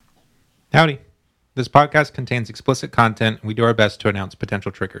Howdy. This podcast contains explicit content, and we do our best to announce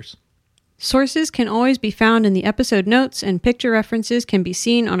potential triggers. Sources can always be found in the episode notes, and picture references can be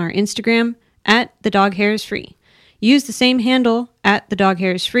seen on our Instagram at @thedogHairsFree. Use the same handle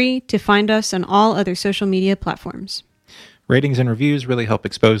 @thedogHairsFree to find us on all other social media platforms. Ratings and reviews really help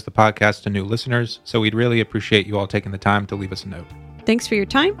expose the podcast to new listeners, so we'd really appreciate you all taking the time to leave us a note. Thanks for your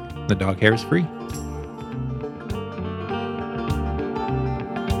time. The dog hair is free.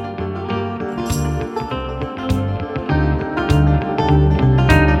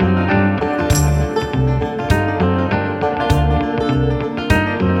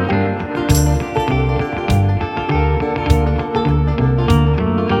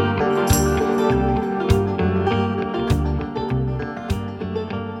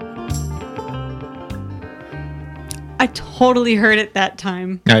 I totally heard it that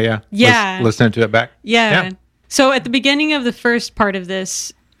time. Oh, yeah? Yeah. Listening to it back? Yeah. So at the beginning of the first part of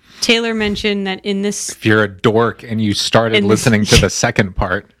this, Taylor mentioned that in this... If you're a dork and you started listening to the second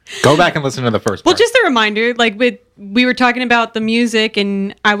part, go back and listen to the first part. Well, just a reminder, like we were talking about the music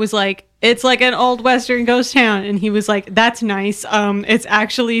and I was like, it's like an old Western ghost town. And he was like, that's nice. It's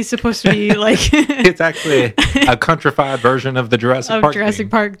actually supposed to be like... It's actually a countrified version of the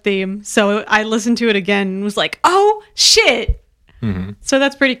Jurassic Park theme. So I listened to it again and was like, oh, shit. Mm-hmm. So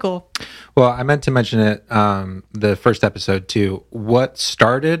that's pretty cool. Well, I meant to mention it the first episode too. What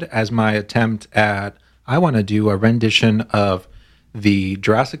started as my attempt at, I want to do a rendition of the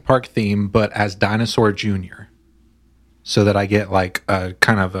Jurassic Park theme, but as Dinosaur Jr., so that I get like a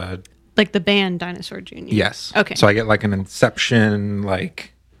kind of a... Like the band Dinosaur Jr.? Yes. Okay. So I get like an Inception,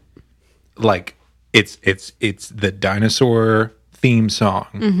 like it's the dinosaur theme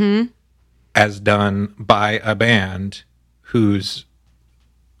song as done by a band who's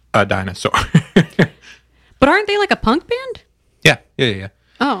a dinosaur. But aren't they like a punk band? Yeah.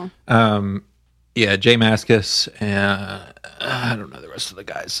 Oh. Yeah, Jay Mascis and I don't know the rest of the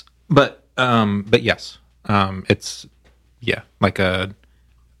guys. But yes. It's like a...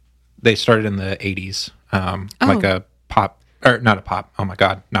 They started in the 80s, like a pop, or not a pop. Oh my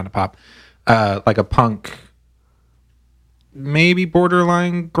God, not a pop. Like a punk, maybe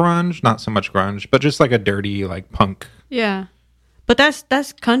borderline grunge, not so much grunge, but just like a dirty, like punk. Yeah. But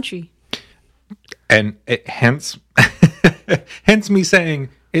that's country. And hence me saying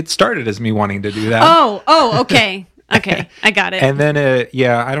it started as me wanting to do that. Oh, okay. Okay, I got it. And then,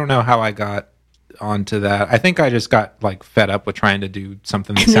 I don't know how I got onto that. I think I just got like fed up with trying to do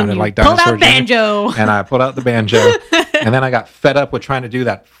something that sounded like Dinosaur Pulled out banjo. And I pulled out the banjo. And then I got fed up with trying to do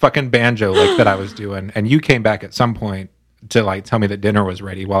that fucking banjo like that I was doing. And you came back at some point to like tell me that dinner was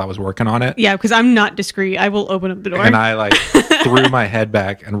ready while I was working on it. Yeah, because I'm not discreet. I will open up the door. And I like threw my head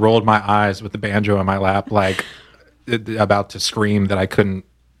back and rolled my eyes with the banjo in my lap, like about to scream that I couldn't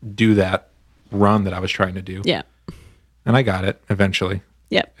do that run that I was trying to do. Yeah. And I got it eventually.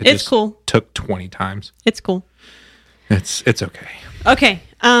 Yep, it's cool. Took 20 times. It's cool. It's okay. Okay.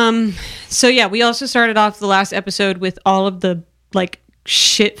 So yeah, we also started off the last episode with all of the like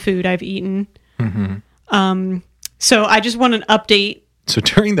shit food I've eaten. Mm-hmm. So I just want an update. So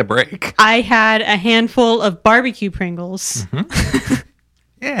during the break, I had a handful of barbecue Pringles. Mm-hmm.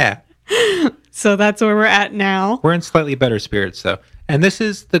 Yeah. So that's where we're at now. We're in slightly better spirits though. And this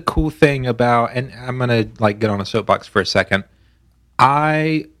is the cool thing about, and I'm going to like get on a soapbox for a second.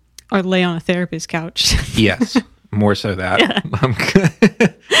 Or lay on a therapist's couch. Yes, more so that. Yeah.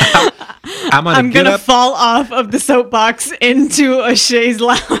 I'm gonna fall off of the soapbox into a chaise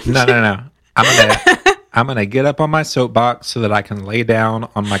lounge. No. I'm gonna get up on my soapbox so that I can lay down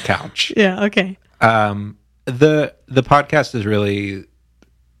on my couch. Yeah. Okay. The podcast is really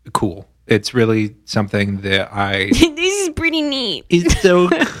cool. It's really something that This is pretty neat. It's so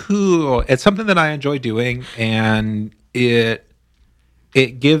cool. It's something that I enjoy doing, and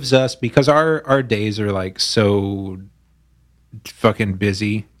it gives us, because our days are like so fucking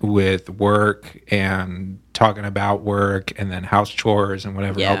busy with work and talking about work and then house chores and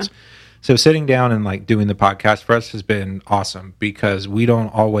whatever else. So sitting down and like doing the podcast for us has been awesome, because we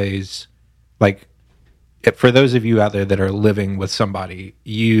don't always like, for those of you out there that are living with somebody,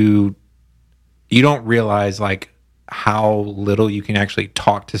 you don't realize like how little you can actually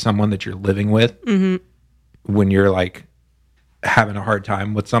talk to someone that you're living with when you're like having a hard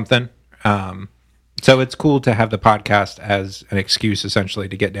time with something. So it's cool to have the podcast as an excuse essentially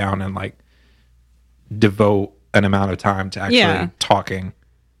to get down and like devote an amount of time to actually talking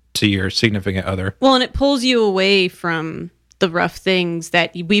to your significant other. Well, and it pulls you away from the rough things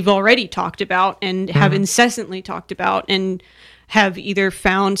that we've already talked about and have incessantly talked about and have either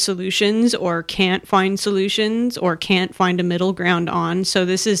found solutions or can't find solutions or can't find a middle ground on. So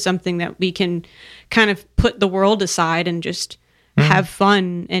this is something that we can kind of put the world aside and just have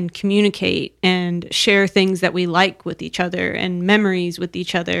fun and communicate and share things that we like with each other and memories with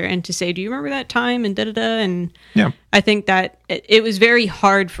each other, and to say, do you remember that time, and da-da-da. And I think that it was very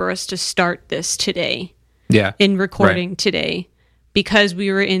hard for us to start this today. In recording today, because we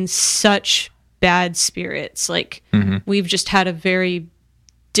were in such bad spirits. Like we've just had a very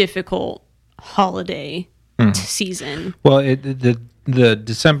difficult holiday season. Well, the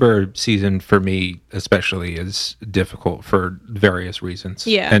December season for me especially is difficult for various reasons.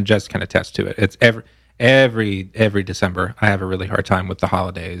 And Jess can attest to it. It's every December I have a really hard time with the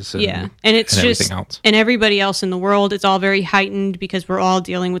holidays. And it's and just everything else. And everybody else in the world, it's all very heightened because we're all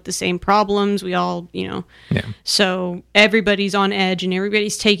dealing with the same problems. We all, so everybody's on edge and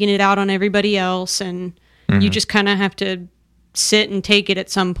everybody's taking it out on everybody else, and you just kind of have to sit and take it at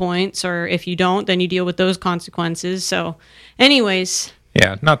some points, or if you don't, then you deal with those consequences. So anyways,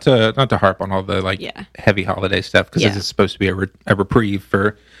 not to harp on all the heavy holiday stuff, because this is supposed to be a reprieve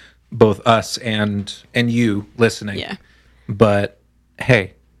for both us and you listening. But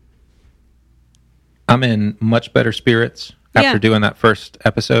hey, I'm in much better spirits after doing that first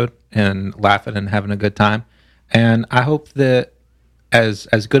episode and laughing and having a good time. And I hope that as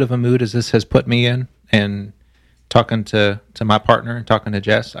good of a mood as this has put me in, and talking to my partner and talking to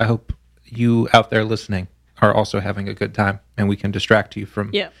Jess, I hope you out there listening are also having a good time, and we can distract you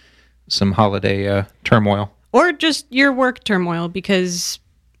from some holiday turmoil. Or just your work turmoil, because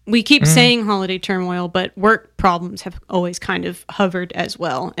we keep saying holiday turmoil, but work problems have always kind of hovered as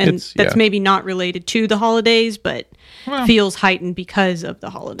well. And that's maybe not related to the holidays, but feels heightened because of the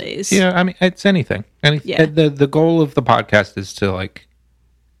holidays. Yeah, I mean, it's anything. The goal of the podcast is to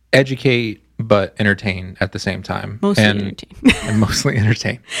educate but entertain at the same time. Mostly entertain. And mostly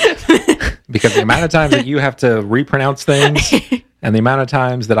entertain. Because the amount of times that you have to repronounce things and the amount of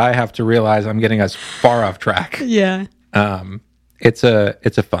times that I have to realize I'm getting us far off track. It's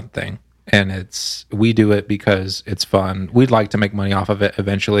a fun thing, and we do it because it's fun. We'd like to make money off of it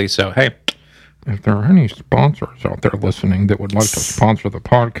eventually. So, hey, if there are any sponsors out there listening that would like to sponsor the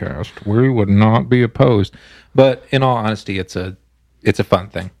podcast, we would not be opposed. But in all honesty, it's a fun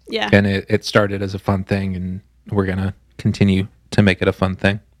thing. And it started as a fun thing, and we're going to continue to make it a fun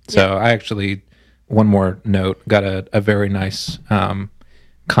thing. So I actually, one more note, got a very nice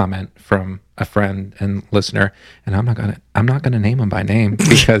comment from a friend and listener, and I'm not gonna name him by name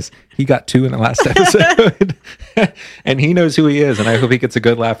because he got 2 in the last episode, and he knows who he is, and I hope he gets a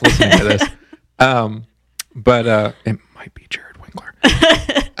good laugh listening to this. But it might be Jared Winkler.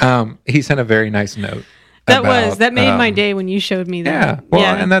 He sent a very nice note. That made my day when you showed me that.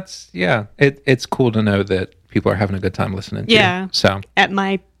 And that's it's cool to know that people are having a good time listening to you. So at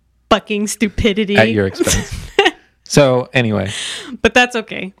my fucking stupidity, at your expense. So anyway, but that's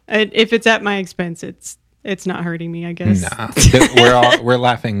okay. If it's at my expense, it's not hurting me, I guess. Nah, we're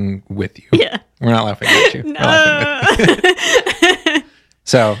laughing with you. We're not laughing at you. No.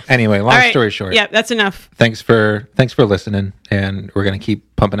 So anyway, long story short. Yeah, that's enough. Thanks for listening, and we're gonna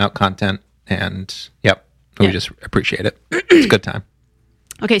keep pumping out content. And we just appreciate it. It's a good time.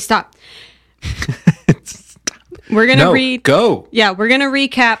 Okay, stop. We're gonna read. Go. Yeah, we're gonna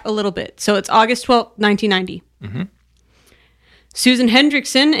recap a little bit. So it's August 12th, 1990. Susan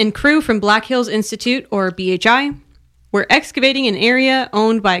Hendrickson and crew from Black Hills Institute, or BHI, were excavating an area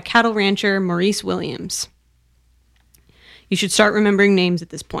owned by cattle rancher Maurice Williams. You should start remembering names at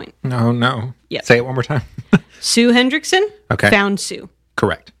this point. No. Yep. Say it one more time. Sue Hendrickson found Sue.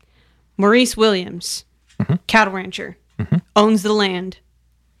 Correct. Maurice Williams, cattle rancher, owns the land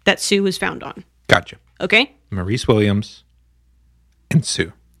that Sue was found on. Gotcha. Okay? Maurice Williams and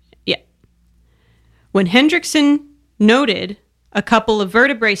Sue. Yeah. When Hendrickson noted a couple of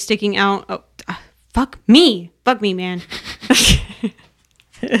vertebrae sticking out... Oh, fuck me, man.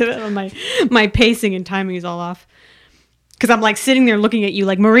 my pacing and timing is all off. Because I'm sitting there looking at you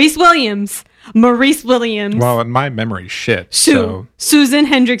like, Maurice Williams. Well, my memory's shit. Susan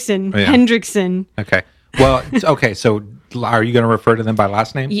Hendrickson. Yeah. Hendrickson. Okay. Well, okay, so are you going to refer to them by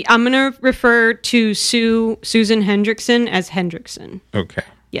last name? Yeah, I'm going to refer to Susan Hendrickson as Hendrickson. Okay.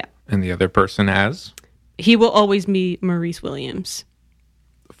 Yeah. And the other person as? He will always be Maurice Williams.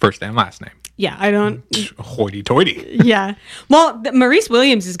 First and last name. Yeah, I don't... Hoity-toity. Yeah. Well, Maurice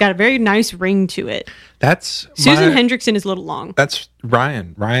Williams has got a very nice ring to it. Susan Hendrickson is a little long. That's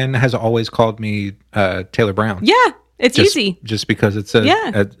Ryan. Ryan has always called me Taylor Brown. Yeah, it's easy. Just because it's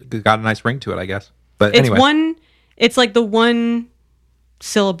got a nice ring to it, I guess. But anyway. It's like the one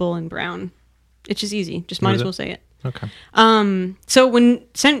syllable in Brown. It's just easy. Just might as well say it. Okay. So when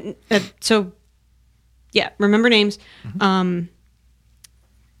sent, remember names. Mm-hmm.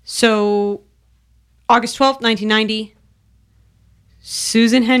 So August 12th, 1990,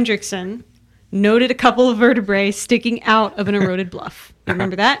 Susan Hendrickson noted a couple of vertebrae sticking out of an eroded bluff. You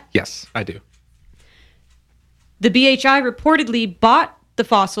remember that? Yes, I do. The BHI reportedly bought the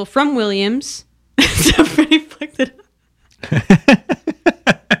fossil from Williams. So pretty fucked it up.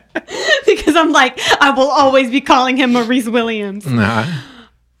 Because I'm like, I will always be calling him Maurice Williams. Nah.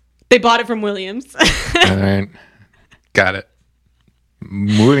 They bought it from Williams. All right. Got it.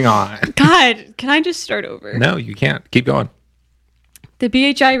 Moving on. God, can I just start over? No, you can't. Keep going. The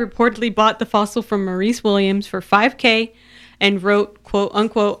BHI reportedly bought the fossil from Maurice Williams for $5,000 and wrote, quote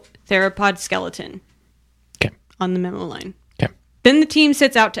unquote, theropod skeleton on the memo line. Okay. Then the team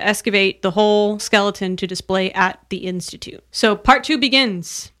sets out to excavate the whole skeleton to display at the Institute. So part 2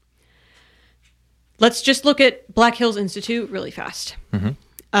 begins. Let's just look at Black Hills Institute really fast. Mm-hmm.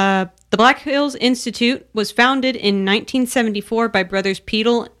 The Black Hills Institute was founded in 1974 by brothers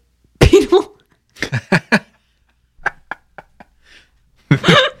Peedle.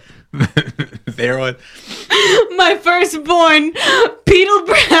 There was My firstborn, Peedle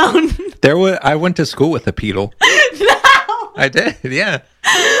Brown. I went to school with a Peedle. No, I did, yeah.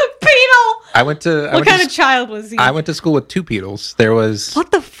 Peedle. What kind of child was he? I went to school with 2 Peedles. There was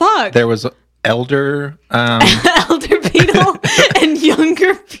What the fuck? There was elder Elder Peedle and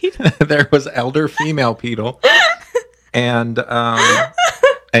younger Peedle. there was elder female Peedle and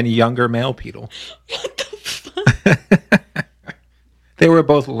younger male Peedle. What the fuck? They were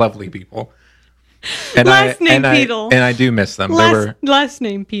both lovely people. And Last name Peedle. And I do miss them. Last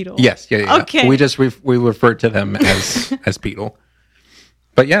name Peedle. Yes, yeah. Okay. We just we refer to them as Peedle.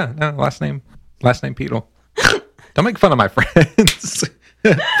 But yeah, no, last name Peedle. Don't make fun of my friends.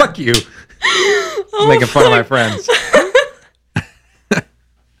 Fuck you. Making fun of my friends.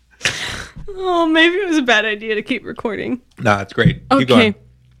 Oh, maybe it was a bad idea to keep recording. No, it's great. Okay. Keep going.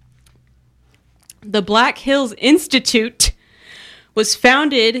 The Black Hills Institute was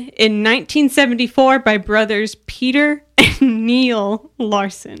founded in 1974 by brothers Peter and Neil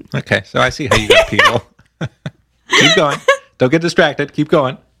Larson. Okay, so I see how you got Peedle. Keep going. Don't get distracted. Keep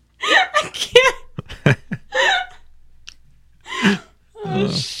going. I can't.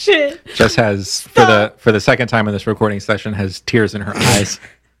 Oh, shit. Jess has for the second time in this recording session has tears in her eyes.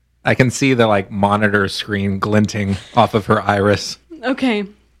 I can see the monitor screen glinting off of her iris. Okay.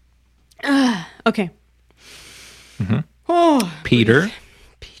 Okay. Mm-hmm. Oh, Peter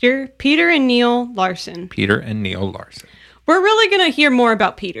and Neil Larson. Peter and Neil Larson. We're really going to hear more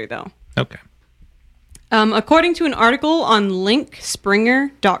about Peter, though. Okay. According to an article on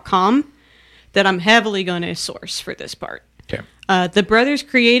linkspringer.com that I'm heavily going to source for this part. Okay. The brothers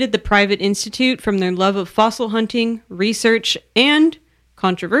created the private institute from their love of fossil hunting, research, and,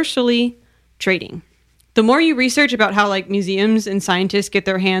 controversially, trading. The more you research about how museums and scientists get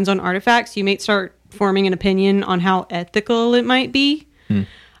their hands on artifacts, you may start forming an opinion on how ethical it might be.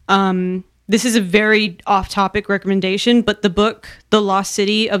 This is a very off-topic recommendation, but the book The Lost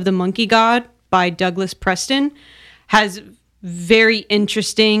City of the Monkey God by Douglas Preston has very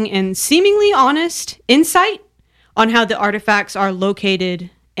interesting and seemingly honest insight on how the artifacts are located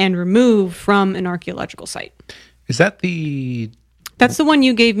and removed from an archaeological site. Is that That's the one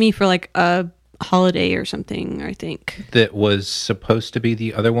you gave me for a holiday or something, I think. That was supposed to be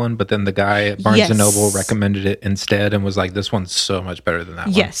the other one, but then the guy at Barnes & Noble recommended it instead and was like, this one's so much better than that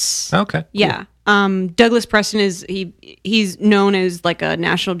one. Yes. Okay. Cool. Yeah. Douglas Preston he's known as a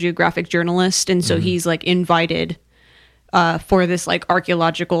National Geographic journalist, and so he's invited for this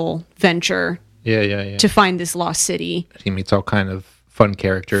archaeological venture. Yeah. To find this lost city. He meets all kind of fun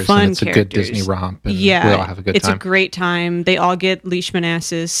characters, and it's a good Disney romp, and we all have a good time. It's a great time. They all get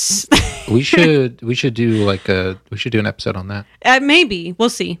leishmaniasis. we should do an episode on that. Maybe.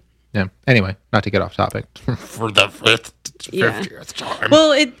 We'll see. Yeah. Anyway, not to get off topic. For the 50th time.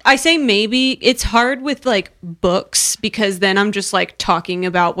 Well, I say maybe. It's hard with books because then I'm just talking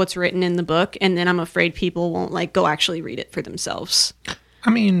about what's written in the book, and then I'm afraid people won't go actually read it for themselves. I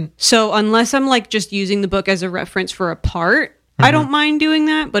mean, so unless I'm just using the book as a reference for a part, I don't mind doing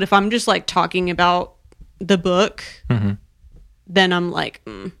that. But if I'm just talking about the book, then I'm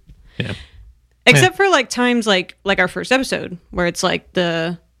yeah. Except for times like our first episode where it's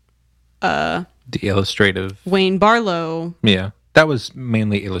the illustrative Wayne Barlow. Yeah, that was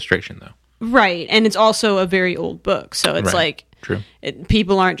mainly illustration though. Right, and it's also a very old book, so it's true.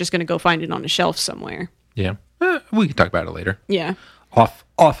 People aren't just going to go find it on a shelf somewhere. Yeah, we can talk about it later. Yeah.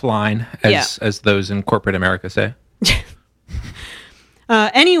 Offline, as those in corporate America say.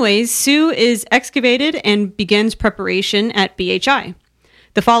 Anyways, Sioux is excavated and begins preparation at BHI.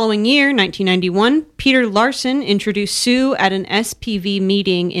 The following year, 1991, Peter Larson introduced Sioux at an SPV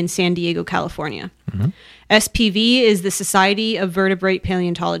meeting in San Diego, California. SPV is the Society of Vertebrate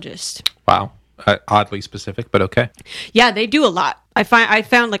Paleontologists. Wow. Oddly specific, but okay. Yeah, they do a lot. I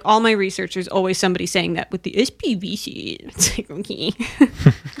found like all my research, there's always somebody saying that with the SPV shit. It's like, okay.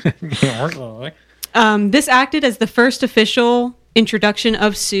 This acted as the first official introduction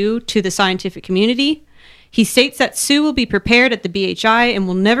of Sioux to the scientific community. He states that Sioux will be prepared at the BHI and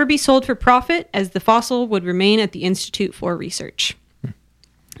will never be sold for profit, as the fossil would remain at the Institute for Research.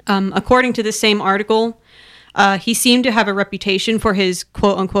 According to the same article, he seemed to have a reputation for his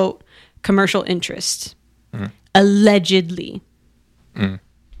quote-unquote commercial interests. Allegedly.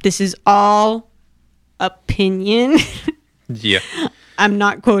 This is all opinion. Yeah. I'm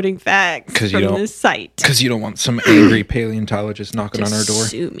not quoting facts from this site. Because you don't want some angry paleontologist knocking on our door.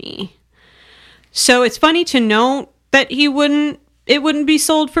 Sue me. So it's funny to note that it wouldn't be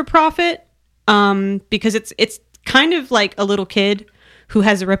sold for profit, because it's kind of like a little kid who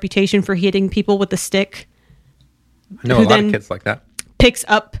has a reputation for hitting people with a stick. I know a lot of kids like that. Picks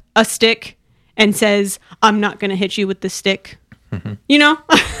up a stick and says, "I'm not going to hit you with the stick." You know?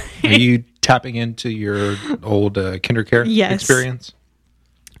 Are you tapping into your old kindergarten experience?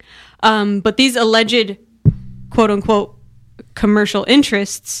 But these alleged quote-unquote commercial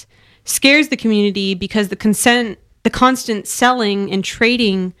interests scares the community because the constant selling and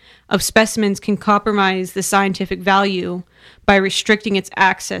trading of specimens can compromise the scientific value by restricting its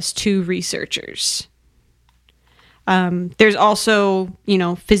access to researchers. There's also,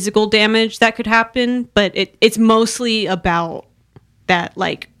 physical damage that could happen, but it's mostly about that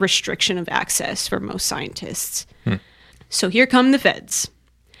like restriction of access for most scientists. So here come the feds.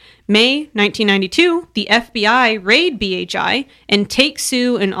 May 1992, the FBI raid BHI and take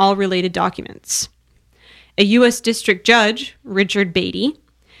Sioux and all related documents. A U.S. District Judge, Richard Beatty,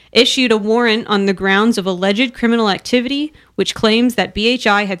 issued a warrant on the grounds of alleged criminal activity, which claims that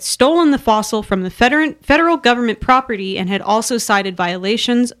BHI had stolen the fossil from the federal government property and had also cited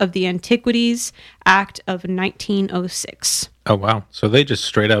violations of the Antiquities Act of 1906. Oh wow! So they just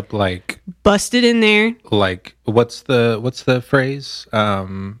straight up like busted in there. Like what's the phrase?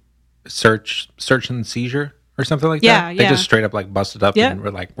 Search and seizure or something like that. They just straight up like busted up and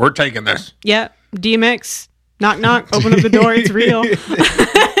were like, "We're taking this." Yeah, DMX. Knock knock. Open up the door. It's real.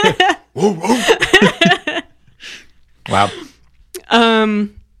 Whoa, whoa. Wow.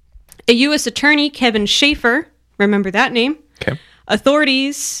 A U.S. attorney, Kevin Schaefer, remember that name? Okay.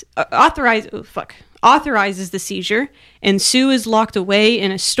 Authorities authorizes the seizure, and Sioux is locked away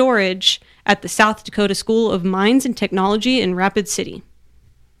in a storage at the South Dakota School of Mines and Technology in Rapid City.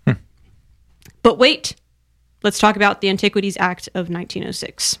 But wait, let's talk about the Antiquities Act of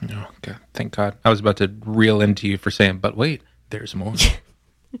 1906. Oh, God. Thank God. I was about to reel into you for saying, but wait, there's more.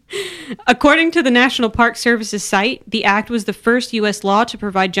 According to the National Park Service's site, the act was the first U.S. law to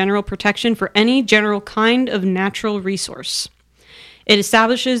provide general protection for any general kind of natural resource. It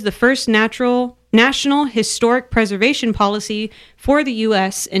establishes the first national historic preservation policy for the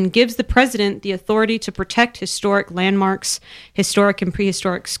U.S. and gives the president the authority to protect historic landmarks, historic and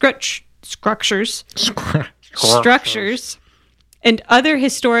prehistoric structures, and other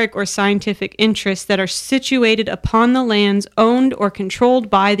historic or scientific interests that are situated upon the lands owned or controlled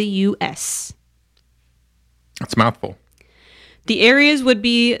by the U.S. That's a mouthful. The areas would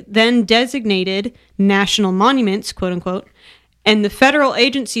be then designated national monuments, quote unquote, and the federal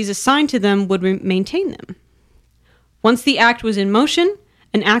agencies assigned to them would maintain them. Once the act was in motion,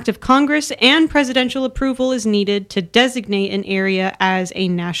 an act of Congress and presidential approval is needed to designate an area as a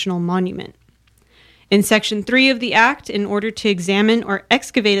national monument. In Section 3 of the Act, in order to examine or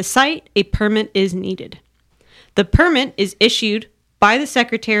excavate a site, a permit is needed. The permit is issued by the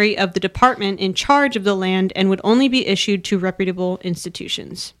Secretary of the Department in charge of the land and would only be issued to reputable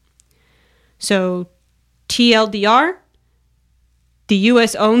institutions. So, TLDR, the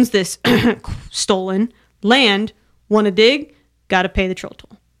U.S. owns this stolen land. Want to dig? Got to pay the troll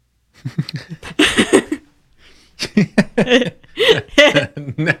toll.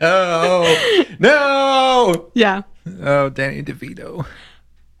 No. Yeah. Oh, Danny DeVito.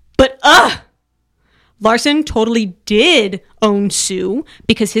 But Larson totally did own Sioux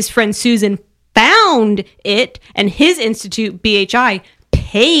because his friend Susan found it, and his institute BHI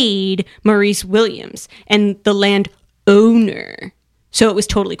paid Maurice Williams and the land owner. So it was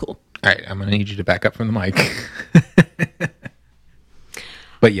totally cool. All right, I'm going to need you to back up from the mic.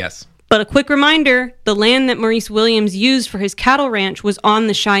 But yes. But a quick reminder, the land that Maurice Williams used for his cattle ranch was on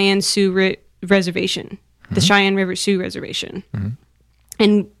the Cheyenne Sioux Reservation. the Cheyenne River Sioux Reservation.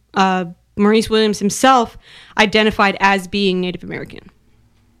 And Maurice Williams himself identified as being Native American.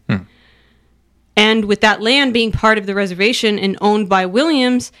 And with that land being part of the reservation and owned by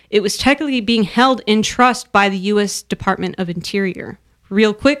Williams, it was technically being held in trust by the U.S. Department of Interior.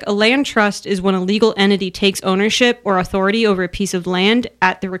 Real quick, a land trust is when a legal entity takes ownership or authority over a piece of land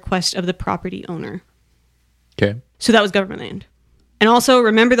at the request of the property owner. Okay. So that was government land. And also,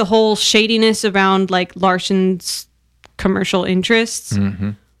 remember the whole shadiness around, like, Larson's commercial interests?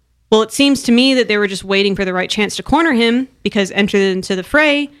 Well, it seems to me that they were just waiting for the right chance to corner him, because entered into the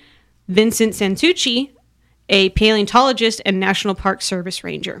fray Vincent Santucci, a paleontologist and National Park Service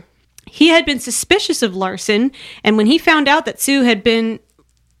ranger. He had been suspicious of Larson, and when he found out about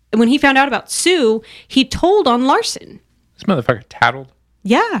Sioux, he told on Larson. This motherfucker tattled.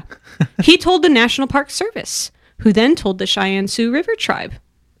 Yeah. He told the National Park Service, who then told the Cheyenne Sioux River Tribe,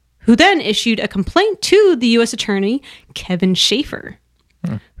 who then issued a complaint to the U.S. Attorney, Kevin Schaefer,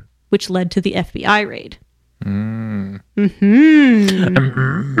 which led to the FBI raid.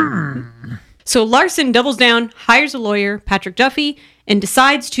 So Larson doubles down, hires a lawyer, Patrick Duffy, and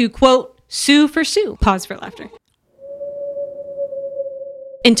decides to, quote, sue for Sioux. Pause for laughter.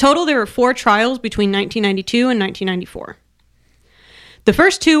 In total, there were 4 trials between 1992 and 1994. The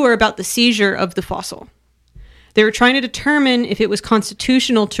first 2 were about the seizure of the fossil. They were trying to determine if it was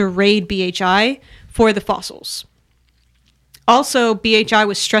constitutional to raid BHI for the fossils. Also, BHI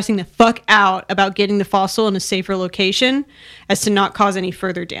was stressing the fuck out about getting the fossil in a safer location as to not cause any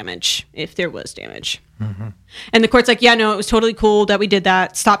further damage, if there was damage. And the court's like, yeah, no, it was totally cool that we did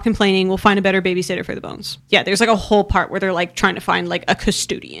that. Stop complaining. We'll find a better babysitter for the bones. Yeah, there's like a whole part where they're like trying to find like a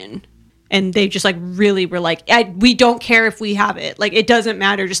custodian. And they just like really were like, we don't care if we have it. Like, it doesn't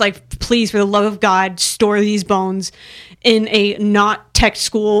matter. Just like, please, for the love of God, store these bones in a not tech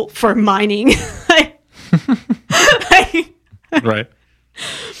school for mining. Right.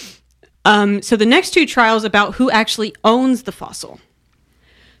 So the next 2 trials about who actually owns the fossil.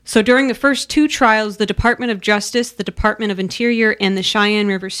 So during the first 2 trials, the Department of Justice, the Department of Interior, and the Cheyenne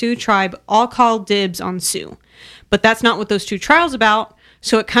River Sioux Tribe all called dibs on Sioux. But that's not what those 2 trials about.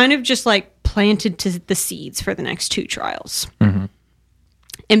 So it kind of just like planted to the seeds for the next 2 trials. And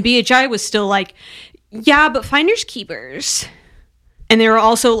BHI was still like, yeah, but finders keepers. And they were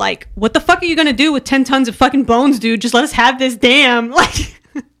also like, what the fuck are you going to do with 10 tons of fucking bones, dude? Just let us have this damn. Like,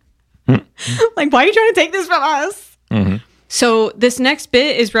 like, why are you trying to take this from us? So this next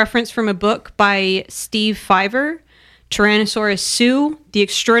bit is referenced from a book by Steve Fiver, Tyrannosaurus Sioux, the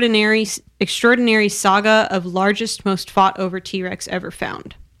extraordinary saga of largest, most fought over T-Rex ever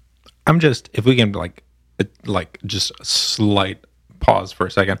found. I'm just, if we can like just a slight pause for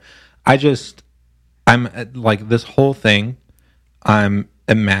a second. I'm like, this whole thing, I'm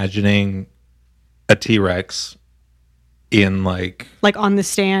imagining a T-Rex in like on the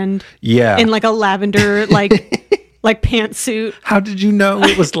stand. Yeah. In like a lavender, like pantsuit. How did you know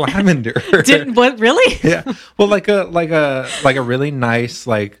it was lavender? What, really? Yeah. Well, like a really nice,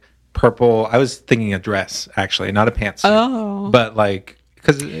 like purple, I was thinking a dress actually, not a pantsuit. Oh. But like,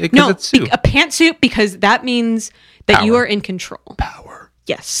 because no, it's Sioux. A pantsuit, because that means that Power. You are in control. Power.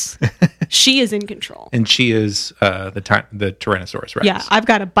 Yes. She is in control. And she is the Tyrannosaurus Rex. Yeah, I've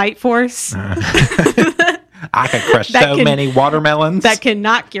got a bite force. I can crush many watermelons. That can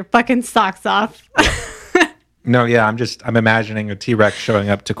knock your fucking socks off. No, yeah, I'm imagining a T-Rex showing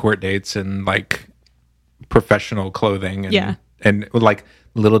up to court dates in like professional clothing and with like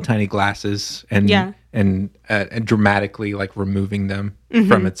little tiny glasses and dramatically like removing them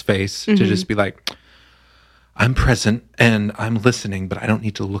from its face to just be like, I'm present and I'm listening, but I don't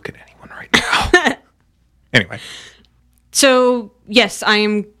need to look at anyone right now. Anyway. So yes,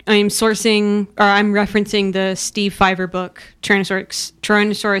 I'm sourcing, or I'm referencing the Steve Fiver book,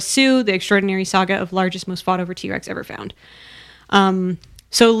 Tyrannosaurus Sioux, the extraordinary saga of largest, most fought over T-Rex ever found.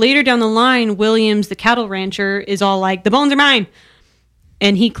 So later down the line, Williams, the cattle rancher, is all like, the bones are mine.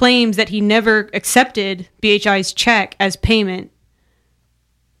 And he claims that he never accepted BHI's check as payment,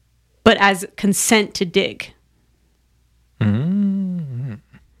 but as consent to dig.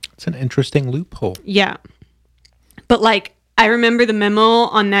 It's an interesting loophole. Yeah. But like, I remember the memo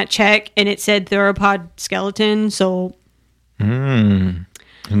on that check and it said theropod skeleton. So. And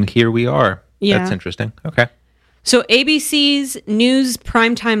here we are. Yeah. That's interesting. Okay. So ABC's News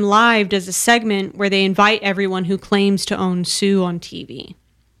Primetime Live does a segment where they invite everyone who claims to own Sioux on TV.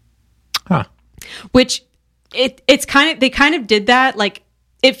 Huh. Which it's kind of, they kind of did that. Like,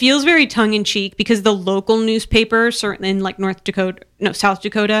 it feels very tongue in cheek because the local newspaper, certainly in like South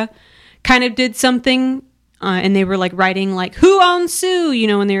Dakota, kind of did something. And they were like writing like, who owns Sioux? You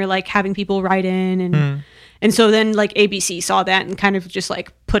know, and they were like having people write in And so then like ABC saw that and kind of just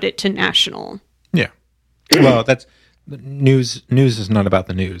like put it to national. Yeah. Well, that's news. News is not about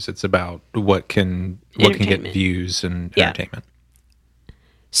the news. It's about what can get views and entertainment.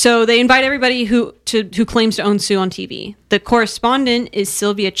 So they invite everybody who claims to own Sue on TV. The correspondent is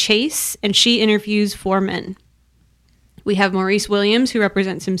Sylvia Chase, and she interviews 4 men. We have Maurice Williams, who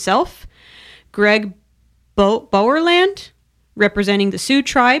represents himself, Greg Bowerland, representing the Sioux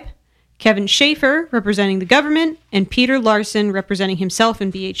tribe, Kevin Schaefer, representing the government, and Peter Larson, representing himself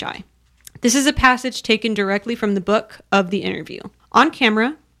and BHI. This is a passage taken directly from the book of the interview. On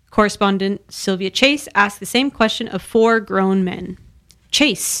camera, correspondent Sylvia Chase asked the same question of 4 grown men.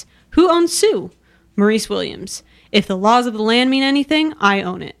 Chase, who owns Sioux? Maurice Williams, if the laws of the land mean anything, I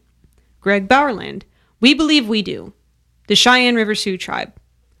own it. Greg Bowerland, we believe we do. The Cheyenne River Sioux tribe.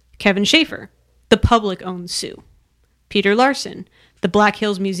 Kevin Schaefer, the public owns Sioux. Peter Larson, the Black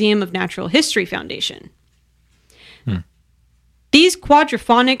Hills Museum of Natural History Foundation. These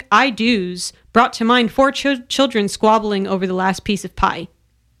quadraphonic I-do's brought to mind 4 children squabbling over the last piece of pie.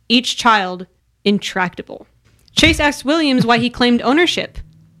 Each child intractable. Chase asked Williams why he claimed ownership.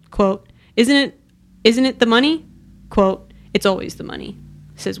 Quote, Isn't it the money? Quote, it's always the money,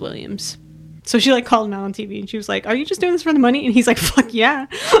 says Williams. So she like called him out on TV and she was like, are you just doing this for the money? And he's like, fuck yeah.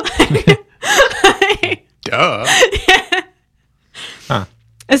 Duh. Yeah. Huh.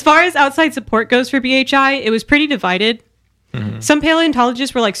 As far as outside support goes for BHI, it was pretty divided. Mm-hmm. Some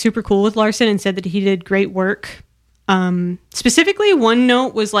paleontologists were like super cool with Larson and said that he did great work. Specifically, one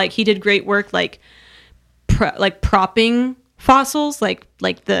note was like he did great work like propping fossils, like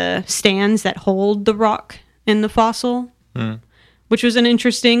the stands that hold the rock in the fossil, which was an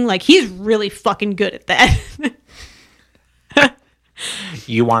interesting. Like he's really fucking good at that.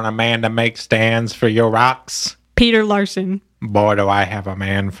 You want a man to make stands for your rocks? Peter Larson. Boy, do I have a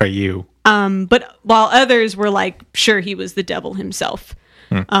man for you. But while others were like, sure, he was the devil himself.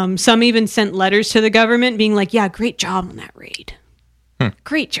 Some even sent letters to the government being like, yeah, great job on that raid.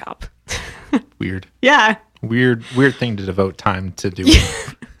 Great job. Weird. Yeah. Weird thing to devote time to do.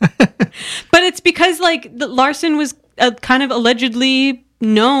 But it's because like Larson was kind of allegedly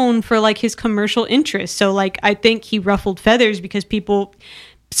known for like his commercial interests. So like I think he ruffled feathers because people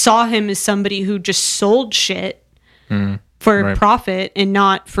saw him as somebody who just sold shit for profit and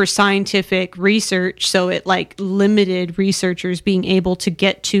not for scientific research. So it like limited researchers being able to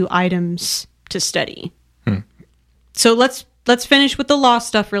get to items to study. So let's finish with the law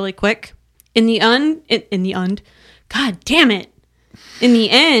stuff really quick. In the end, God damn it. In the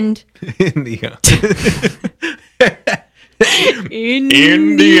end. In the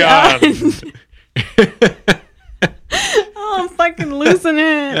end. Oh, I'm fucking losing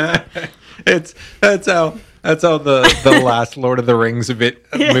it. That's how the last Lord of the Rings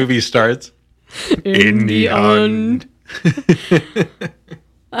movie starts. In the end.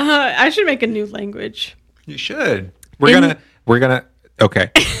 I should make a new language. You should. We're gonna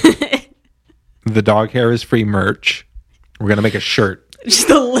okay. The Dog Hair is Free merch. We're gonna make a shirt.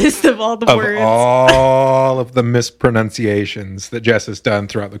 Just a list of all the words. All of the mispronunciations that Jess has done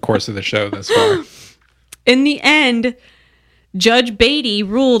throughout the course of the show thus far. In the end, Judge Beatty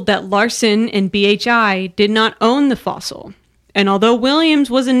ruled that Larson and BHI did not own the fossil. And although Williams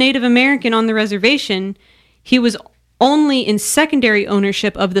was a Native American on the reservation, he was only in secondary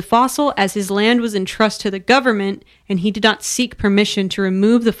ownership of the fossil as his land was in trust to the government and he did not seek permission to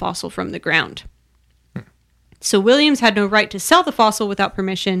remove the fossil from the ground. So Williams had no right to sell the fossil without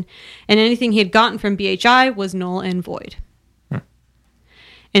permission, and anything he had gotten from BHI was null and void. And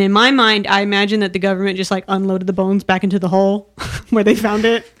in my mind, I imagine that the government just like unloaded the bones back into the hole where they found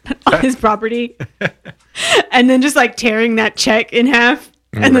it on his property. And then just like tearing that check in half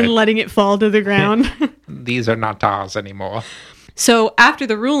and then letting it fall to the ground. These are not ours anymore. So after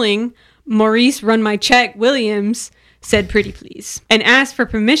the ruling, Maurice Run My Check Williams said pretty please and asked for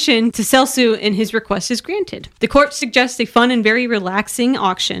permission to sell Sue, and his request is granted. The court suggests a fun and very relaxing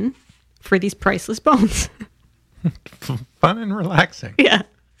auction for these priceless bones. Fun and relaxing. Yeah.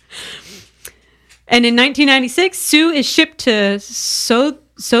 And in 1996, Sue is shipped to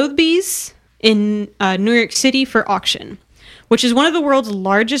Sotheby's in New York City for auction, which is one of the world's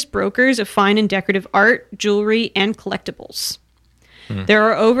largest brokers of fine and decorative art, jewelry, and collectibles. There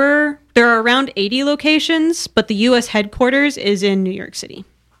are around 80 locations, but the U.S. headquarters is in New York City,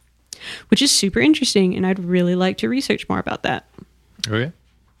 which is super interesting, and I'd really like to research more about that. Oh, yeah?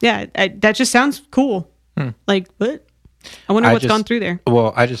 Yeah, that just sounds cool. Like, what? I wonder what's gone through there.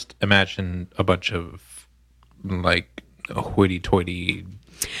 Well, I just imagine a bunch of, like, hoity-toity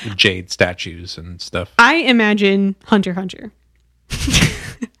jade statues and stuff. I imagine Hunter x Hunter.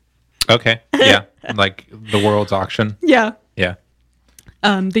 Okay. Yeah. Like the world's auction. Yeah. Yeah.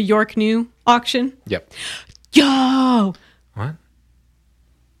 The York New auction. Yep. Yo! What?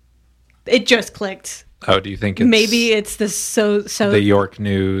 It just clicked. Oh, do you think it's Maybe it's the the York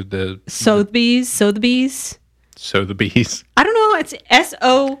New, the Sotheby's. So the Bees? I don't know. It's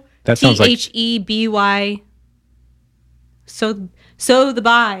That sounds like SOTHEBY. So the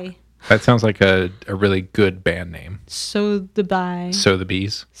Bye. that sounds like a really good band name. So the Bye. So the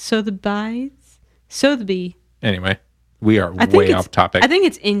Bees. So the Bye. So the Bee. Anyway, we are I think way it's- off topic. I think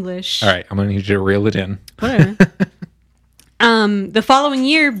it's English. All right, I'm gonna need you to reel it in. Whatever. The following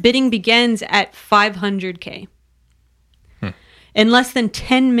year, bidding begins at $500K. In less than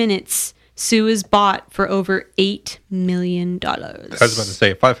 10 minutes, Sue is bought for over $8 million. I was about to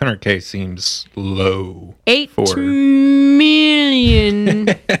say 500K seems low. $8 million.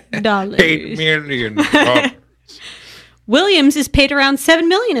 $8 million. Oh, Williams is paid around $7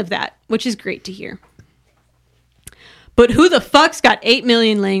 million of that, which is great to hear. But who the fuck's got $8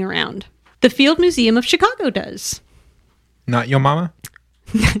 million laying around? The Field Museum of Chicago does. not your mama?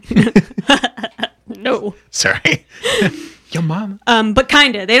 No. Sorry. Your mama. But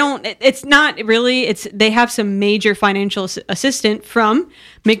kinda. They don't. It's not really. They have some major financial assistance from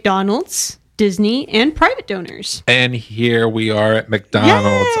McDonald's, Disney, and private donors. And here we are at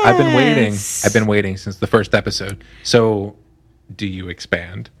McDonald's. I've been waiting. Yes. I've been waiting since the first episode. So, do you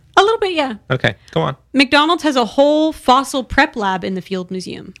expand? A little bit, yeah. Okay, go on. McDonald's has a whole fossil prep lab in the Field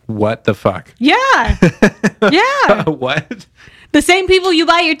Museum. What the fuck? Yeah. Yeah. What? The same people you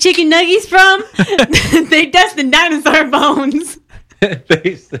buy your chicken nuggets from, they dust the dinosaur bones.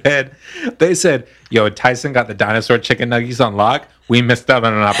 they said, yo, Tyson got the dinosaur chicken nuggets on lock. We missed out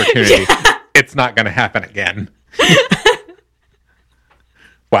on an opportunity. Yeah. It's not going to happen again.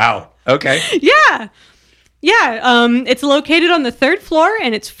 Wow. Okay. Yeah. Yeah. It's located on the third floor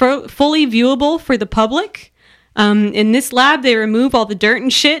and it's fully viewable for the public. In this lab, they remove all the dirt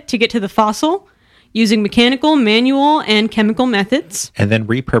and shit to get to the fossil using mechanical, manual, and chemical methods. And then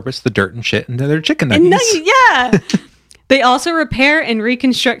repurpose the dirt and shit into their chicken nuggets. Yeah. They also repair and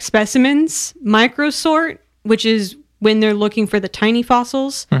reconstruct specimens, microsort, which is when they're looking for the tiny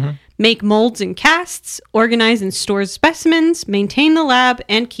fossils, make molds and casts, organize and store specimens, maintain the lab,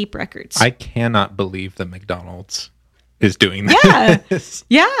 and keep records. I cannot believe that McDonald's is doing this.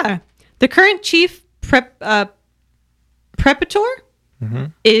 Yeah. The current chief preparator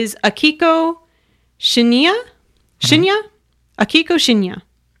is Akiko Shinya? Akiko Shinya.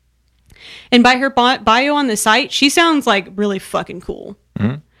 And by her bio on the site, she sounds like really fucking cool.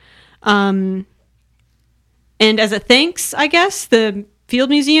 And as a thanks, I guess, the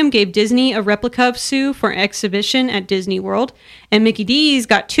Field Museum gave Disney a replica of Sue for an exhibition at Disney World, and Mickey D's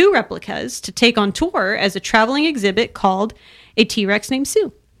got 2 replicas to take on tour as a traveling exhibit called A T-Rex Named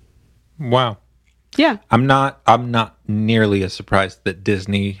Sue. Wow. Yeah. I'm not nearly as surprised that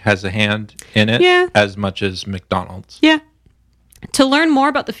Disney has a hand in it as much as McDonald's. Yeah. To learn more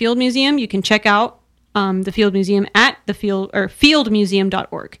about the Field Museum, you can check out the Field Museum at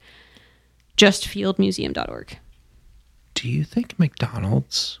fieldmuseum.org. Just fieldmuseum.org. Do you think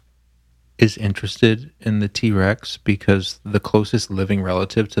McDonald's is interested in the T-Rex because the closest living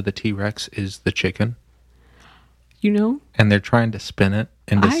relative to the T-Rex is the chicken? You know? And they're trying to spin it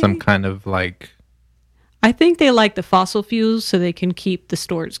into some kind of like... I think they like the fossil fuels so they can keep the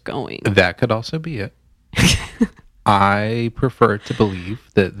stores going. That could also be it. I prefer to believe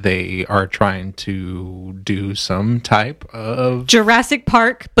that they are trying to do some type of... Jurassic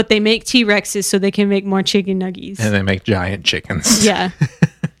Park, but they make T-Rexes so they can make more chicken nuggets. And they make giant chickens. Yeah.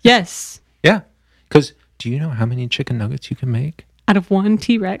 Yes. Yeah. Because do you know how many chicken nuggets you can make? Out of one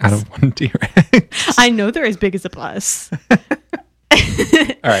T-Rex. Out of one T-Rex. I know they're as big as a bus.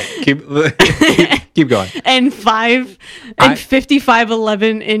 All right. Keep going. And 55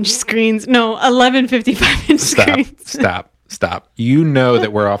 11-inch screens. No, 11 55-inch screens. Stop. You know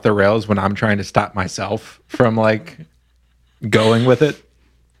that we're off the rails when I'm trying to stop myself from like going with it.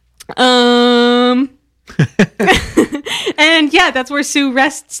 And yeah, that's where Sue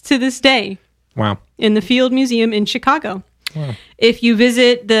rests to this day. Wow. In the Field Museum in Chicago. Wow. If you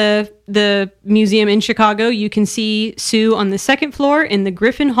visit the museum in Chicago, you can see Sue on the 2nd floor in the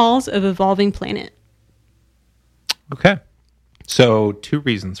Griffin Halls of Evolving Planet. Okay. So 2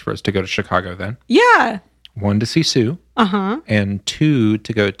 reasons for us to go to Chicago then. Yeah. 1 to see Sue. Uh-huh. And 2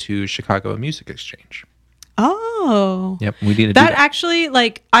 to go to Chicago Music Exchange. Oh. Yep, we need to do that. that. Actually,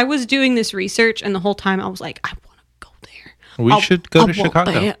 like, I was doing this research and the whole time I was like, I want to go there. We should go to want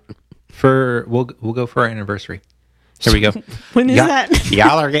Chicago. that. We'll go for our anniversary. Here we go. When is that?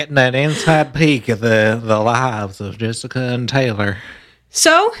 Y'all are getting an inside peek of the lives of Jessica and Taylor.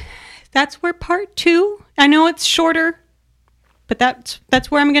 So, that's where part 2. I know it's shorter, but that's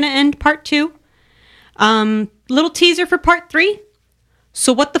where I'm going to end part 2. Little teaser for part 3.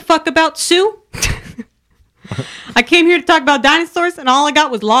 So what the fuck about Sue? I came here to talk about dinosaurs, and all I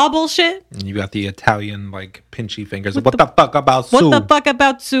got was law bullshit. And you got the Italian, like, pinchy fingers. What the fuck about Sue? What the fuck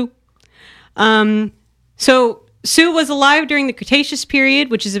about Sue? So Sue was alive during the Cretaceous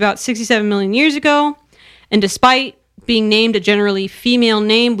period, which is about 67 million years ago. And despite being named a generally female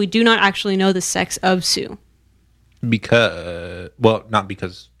name, we do not actually know the sex of Sue. Not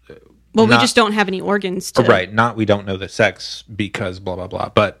because... we just don't have any organs to... Right, we don't know the sex because blah, blah, blah.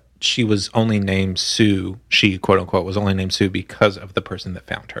 But she was only named Sue. She, quote unquote, was only named Sue because of the person that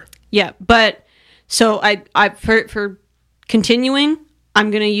found her. Yeah, but so I for continuing,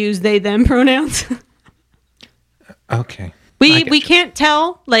 I'm going to use they, them pronouns. Okay. We can't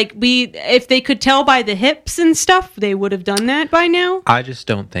tell. Like, if they could tell by the hips and stuff, they would have done that by now. I just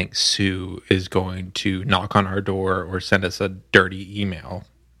don't think Sue is going to knock on our door or send us a dirty email.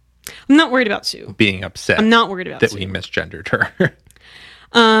 I'm not worried about Sue. Being upset. I'm not worried about that Sue. we misgendered her.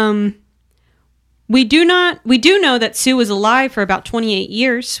 We do know that Sue was alive for about 28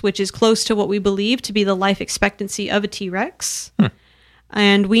 years, which is close to what we believe to be the life expectancy of a T-Rex.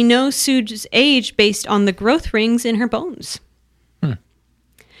 And we know Sue's age based on the growth rings in her bones.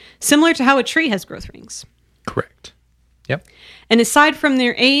 Similar to how a tree has growth rings. Correct. Yep. And aside from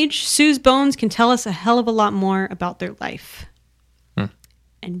their age, Sue's bones can tell us a hell of a lot more about their life.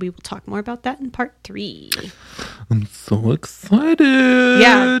 And we will talk more about that in part 3. I'm so excited.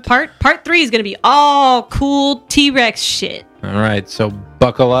 Yeah, part 3 is going to be all cool T-Rex shit. All right, so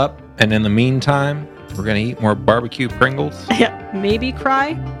buckle up. And in the meantime, we're going to eat more barbecue Pringles. Yeah, maybe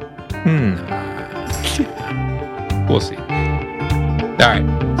cry. We'll see. All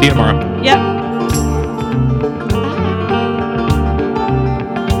right, see you tomorrow. Yep.